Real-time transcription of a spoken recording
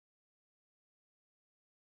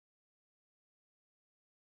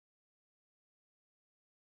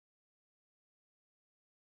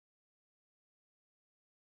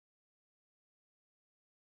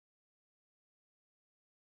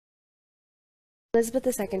Elizabeth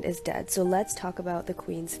II is dead, so let's talk about the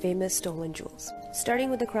Queen's famous stolen jewels. Starting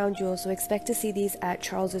with the crown jewels, so expect to see these at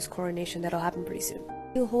Charles's coronation. That'll happen pretty soon.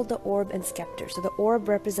 He'll hold the orb and scepter. So the orb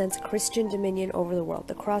represents Christian dominion over the world,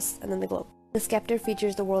 the cross and then the globe. The scepter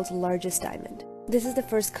features the world's largest diamond. This is the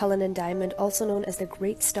first Cullinan diamond, also known as the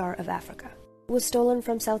Great Star of Africa. It was stolen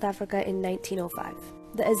from South Africa in 1905.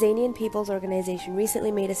 The Azanian People's Organization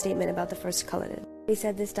recently made a statement about the first Cullinan. They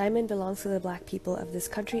said this diamond belongs to the black people of this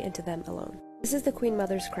country and to them alone. This is the Queen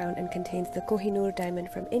Mother's crown and contains the Kohinoor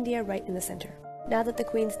diamond from India right in the center. Now that the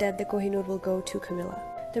Queen's dead, the Kohinoor will go to Camilla.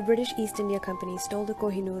 The British East India Company stole the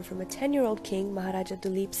Kohinoor from a 10-year-old king, Maharaja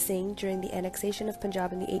Duleep Singh, during the annexation of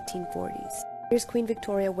Punjab in the 1840s. Here's Queen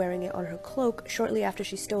Victoria wearing it on her cloak shortly after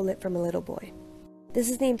she stole it from a little boy.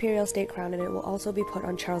 This is the imperial state crown and it will also be put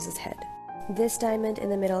on Charles's head. This diamond in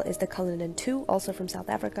the middle is the Cullinan II, also from South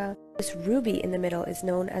Africa. This ruby in the middle is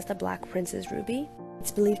known as the Black Prince's Ruby.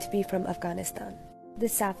 It's believed to be from Afghanistan.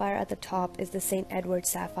 This sapphire at the top is the St. Edward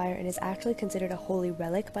sapphire and is actually considered a holy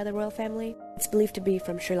relic by the royal family. It's believed to be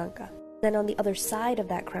from Sri Lanka. Then on the other side of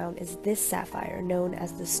that crown is this sapphire, known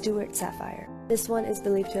as the Stuart sapphire. This one is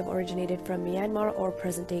believed to have originated from Myanmar or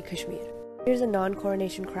present-day Kashmir. Here's a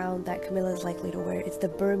non-coronation crown that Camilla is likely to wear. It's the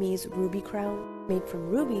Burmese ruby crown, made from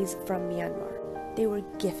rubies from Myanmar. They were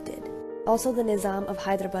gifted. Also the Nizam of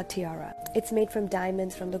Hyderabad tiara. It's made from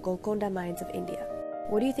diamonds from the Golconda mines of India.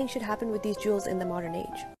 What do you think should happen with these jewels in the modern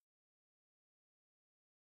age?